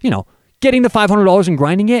 getting the $500 and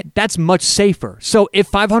grinding it, that's much safer. So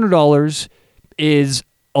if $500 is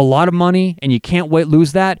a lot of money and you can't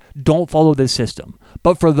lose that, don't follow this system.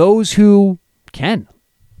 But for those who can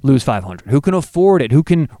lose $500, who can afford it, who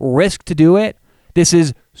can risk to do it, this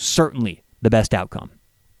is certainly the best outcome.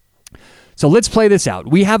 So let's play this out.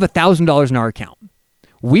 We have $1,000 in our account.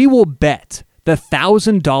 We will bet the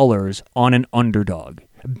 $1,000 on an underdog.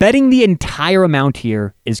 Betting the entire amount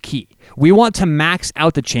here is key. We want to max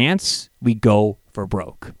out the chance we go for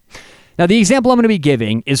broke. Now, the example I'm going to be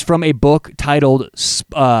giving is from a book titled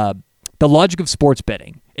The Logic of Sports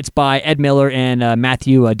Betting. It's by Ed Miller and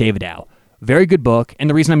Matthew Davidow. Very good book. And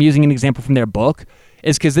the reason I'm using an example from their book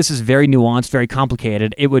is because this is very nuanced, very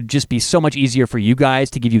complicated. It would just be so much easier for you guys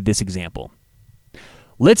to give you this example.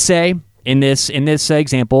 Let's say in this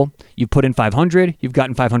example, you've put in $500, you've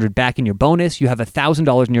gotten $500 back in your bonus, you have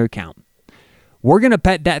 $1,000 in your account. We're going to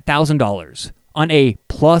bet that $1,000 on a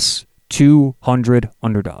plus 200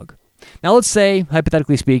 underdog. Now let's say,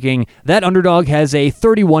 hypothetically speaking, that underdog has a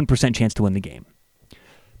 31% chance to win the game.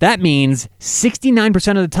 That means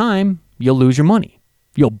 69% of the time, you'll lose your money.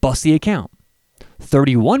 You'll bust the account.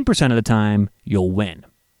 31% of the time, you'll win.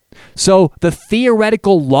 So the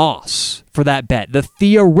theoretical loss for that bet,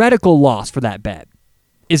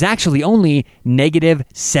 is actually only negative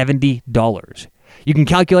 $70. You can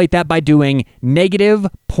calculate that by doing negative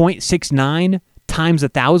 0.69 times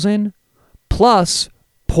 1,000 plus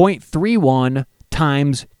 0.31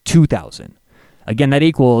 times 2,000. Again, that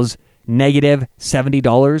equals negative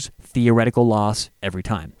 $70 theoretical loss every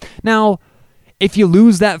time. Now, if you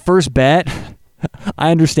lose that first bet, I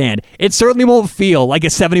understand. It certainly won't feel like a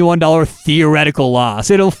 $71 theoretical loss.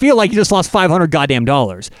 It'll feel like you just lost $500 goddamn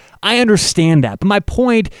dollars. I understand that. But my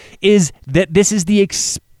point is that this is the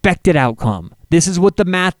expected outcome. This is what the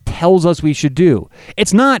math tells us we should do.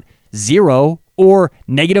 It's not 0 or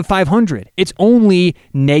negative 500. It's only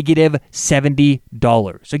negative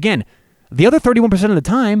 $70. Again, the other 31% of the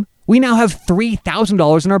time, we now have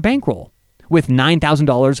 $3,000 in our bankroll with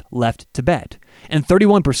 $9,000 left to bet. And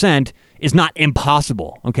 31% is not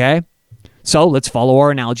impossible, okay? So let's follow our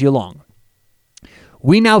analogy along.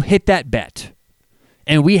 We now hit that bet,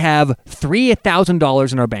 and we have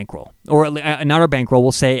 $3,000 in our bankroll. Or not our bankroll,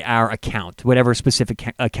 we'll say our account, whatever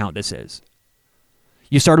specific account this is.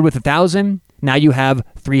 You started with $1,000, now you have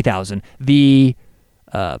 $3,000.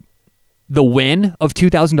 The win of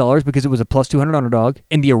 $2,000 because it was a plus 200 underdog,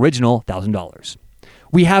 and the original $1,000.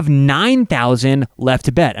 We have $9,000 left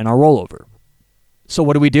to bet in our rollover. So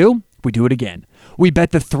what do? We do it again. We bet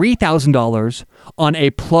the $3,000 on a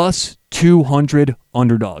plus 200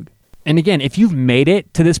 underdog. And again, if you've made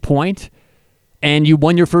it to this point and you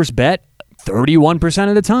won your first bet 31%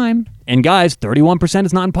 of the time, and guys, 31%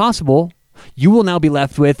 is not impossible, you will now be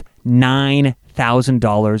left with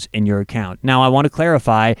 $9,000 in your account. Now, I want to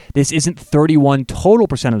clarify, this isn't 31 total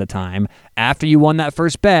percent of the time. After you won that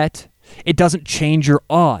first bet, it doesn't change your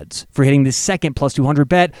odds for hitting the second plus 200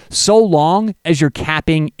 bet so long as your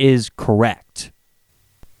capping is correct.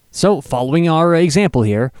 So following our example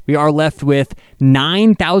here, we are left with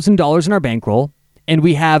 $9,000 in our bankroll, and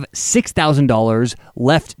we have $6,000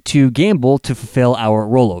 left to gamble to fulfill our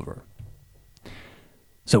rollover.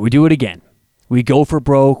 So we do it again. We go for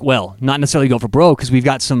broke. Well, not necessarily go for broke because we've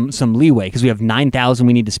got some leeway because we have $9,000,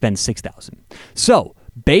 we need to spend $6,000. So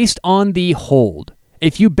based on the hold,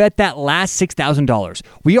 if you bet that last $6,000,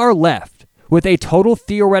 we are left with a total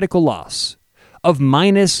theoretical loss of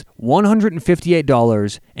minus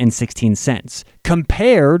 $158.16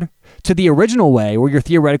 compared to the original way where your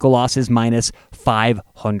theoretical loss is minus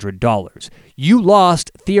 $500. You lost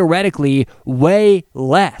theoretically way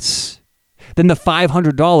less than the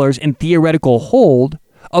 $500 in theoretical hold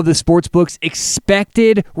of the sportsbook's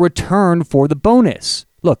expected return for the bonus.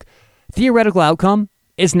 Look, theoretical outcome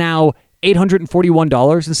is now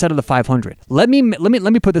 $841 instead of the $500. Let me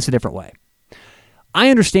put this a different way. I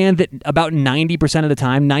understand that about 90% of the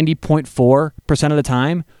time, 90.4% of the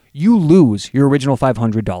time, you lose your original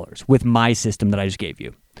 $500 with my system that I just gave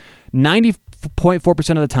you. 90.4%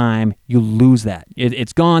 of the time, you lose that.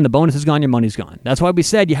 It's gone, the bonus is gone, your money's gone. That's why we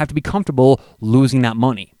said you have to be comfortable losing that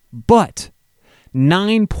money. But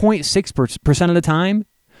 9.6% of the time,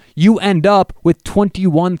 you end up with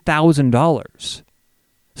 $21,000.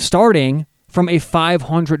 Starting from a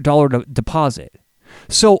 $500 deposit.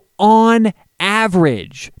 So on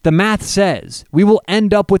average, the math says we will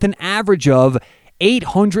end up with an average of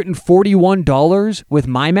 $841 with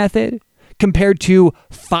my method compared to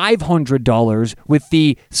 $500 with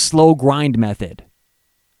the slow grind method.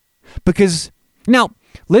 Because now,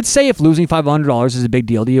 let's say if losing $500 is a big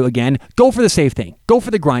deal to you, again, go for the safe thing. Go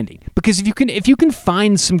for the grinding. Because if you can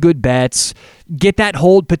find some good bets, get that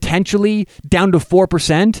hold potentially down to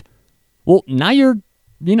 4%, well, now you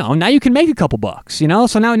can make a couple bucks,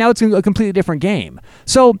 So now it's a completely different game.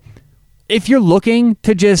 So if you're looking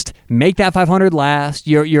to just make that $500 last,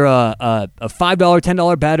 you're a $5,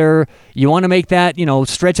 $10 better, you want to make that,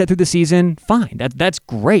 stretch that through the season, fine. That's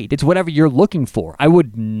great. It's whatever you're looking for. I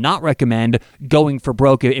would not recommend going for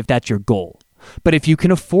broke if that's your goal. But if you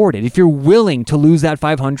can afford it, if you're willing to lose that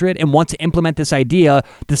 $500 and want to implement this idea,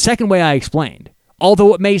 the second way I explained,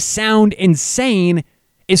 although it may sound insane,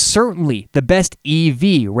 is certainly the best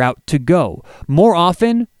EV route to go. The more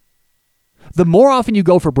often you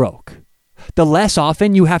go for broke, the less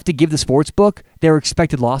often you have to give the sportsbook their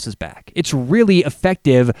expected losses back. It's really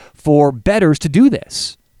effective for bettors to do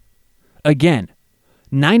this. Again,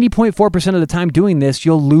 90.4% of the time doing this,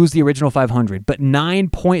 you'll lose the original $500, but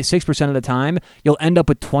 9.6% of the time, you'll end up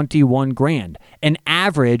with $21,000, an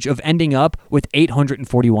average of ending up with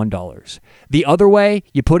 $841. The other way,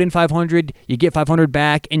 you put in $500, you get $500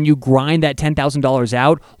 back, and you grind that $10,000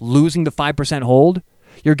 out, losing the 5% hold,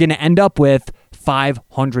 you're going to end up with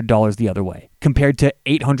 $500 the other way, compared to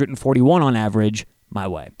 $841 on average my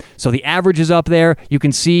way. So the average is up there. You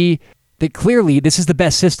can see that clearly this is the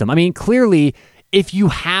best system. I mean, clearly, if you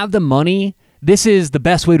have the money, this is the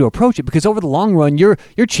best way to approach it, because over the long run, your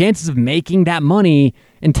chances of making that money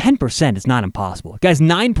in 10% is not impossible. Guys,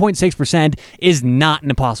 9.6% is not an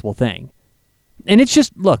impossible thing. And it's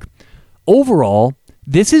just, look, overall,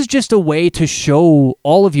 this is just a way to show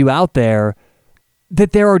all of you out there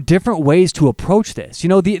that there are different ways to approach this.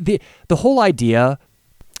 The whole idea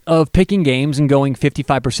of picking games and going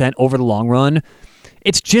 55% over the long run,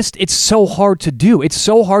 it's so hard to do. It's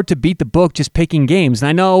so hard to beat the book just picking games. And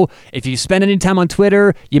I know if you spend any time on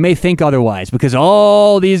Twitter, you may think otherwise because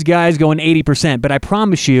all these guys going 80%, but I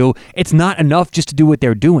promise you, it's not enough just to do what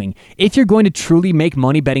they're doing. If you're going to truly make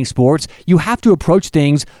money betting sports, you have to approach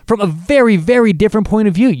things from a very, very different point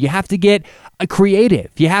of view. You have to get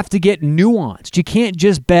creative. You have to get nuanced. You can't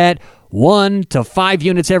just bet 1 to 5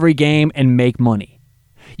 units every game and make money.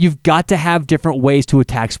 You've got to have different ways to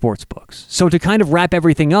attack sports books. So to kind of wrap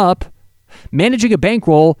everything up, managing a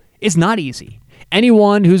bankroll is not easy.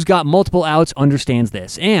 Anyone who's got multiple outs understands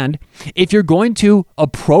this. And if you're going to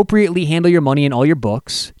appropriately handle your money in all your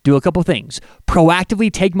books, do a couple things.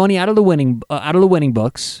 Proactively take money out of the winning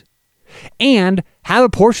books, and have a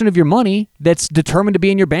portion of your money that's determined to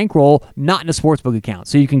be in your bankroll, not in a sportsbook account,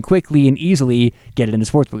 so you can quickly and easily get it into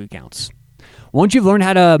sportsbook accounts. Once you've learned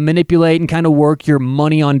how to manipulate and kind of work your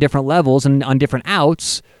money on different levels and on different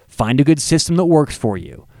outs, find a good system that works for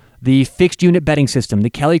you. The fixed unit betting system, the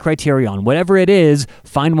Kelly criterion, whatever it is,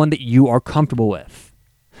 find one that you are comfortable with.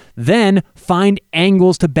 Then find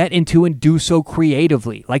angles to bet into and do so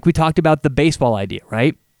creatively. Like we talked about the baseball idea,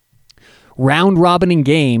 right? Round robin in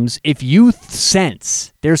games, if you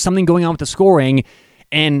sense there's something going on with the scoring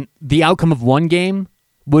and the outcome of one game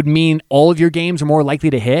would mean all of your games are more likely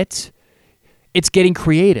to hit, it's getting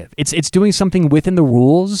creative. It's doing something within the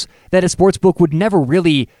rules that a sportsbook would never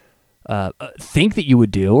really think that you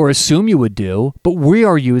would do or assume you would do, but we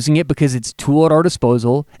are using it because it's a tool at our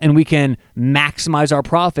disposal and we can maximize our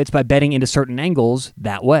profits by betting into certain angles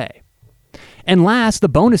that way. And last, the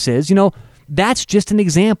bonuses, that's just an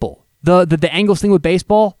example. The angles thing with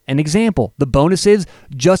baseball, an example. The bonuses,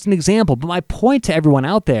 just an example. But my point to everyone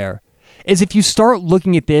out there is if you start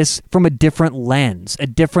looking at this from a different lens, a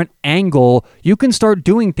different angle, you can start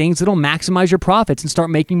doing things that'll maximize your profits and start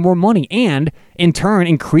making more money and, in turn,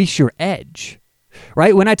 increase your edge.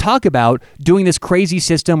 Right? When I talk about doing this crazy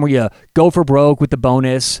system where you go for broke with the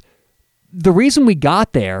bonus, the reason we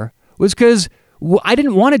got there was because I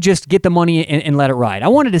didn't want to just get the money and let it ride. I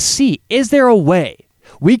wanted to see, is there a way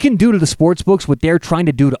we can do to the sports books what they're trying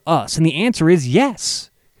to do to us? And the answer is yes.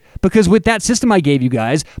 Because with that system I gave you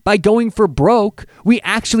guys, by going for broke, we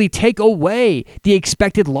actually take away the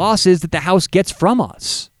expected losses that the house gets from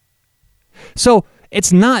us. So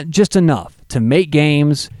it's not just enough to make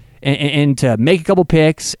games and to make a couple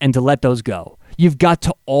picks and to let those go. You've got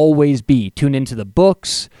to always be tuned into the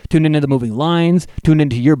books, tuned into the moving lines, tuned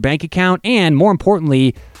into your bank account, and more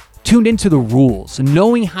importantly, tuned into the rules,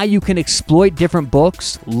 knowing how you can exploit different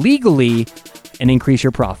books legally and increase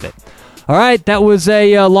your profit. All right, that was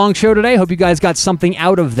a long show today. Hope you guys got something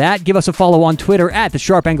out of that. Give us a follow on Twitter at the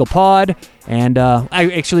Sharp Angle Pod. And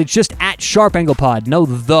actually, it's just at Sharp Angle Pod. No,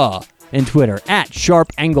 the in Twitter at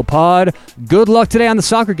Sharp Angle Pod. Good luck today on the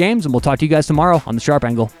soccer games, and we'll talk to you guys tomorrow on the Sharp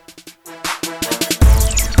Angle.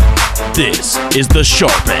 This is the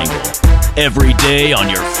Sharp Angle. Every day on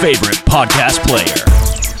your favorite podcast player.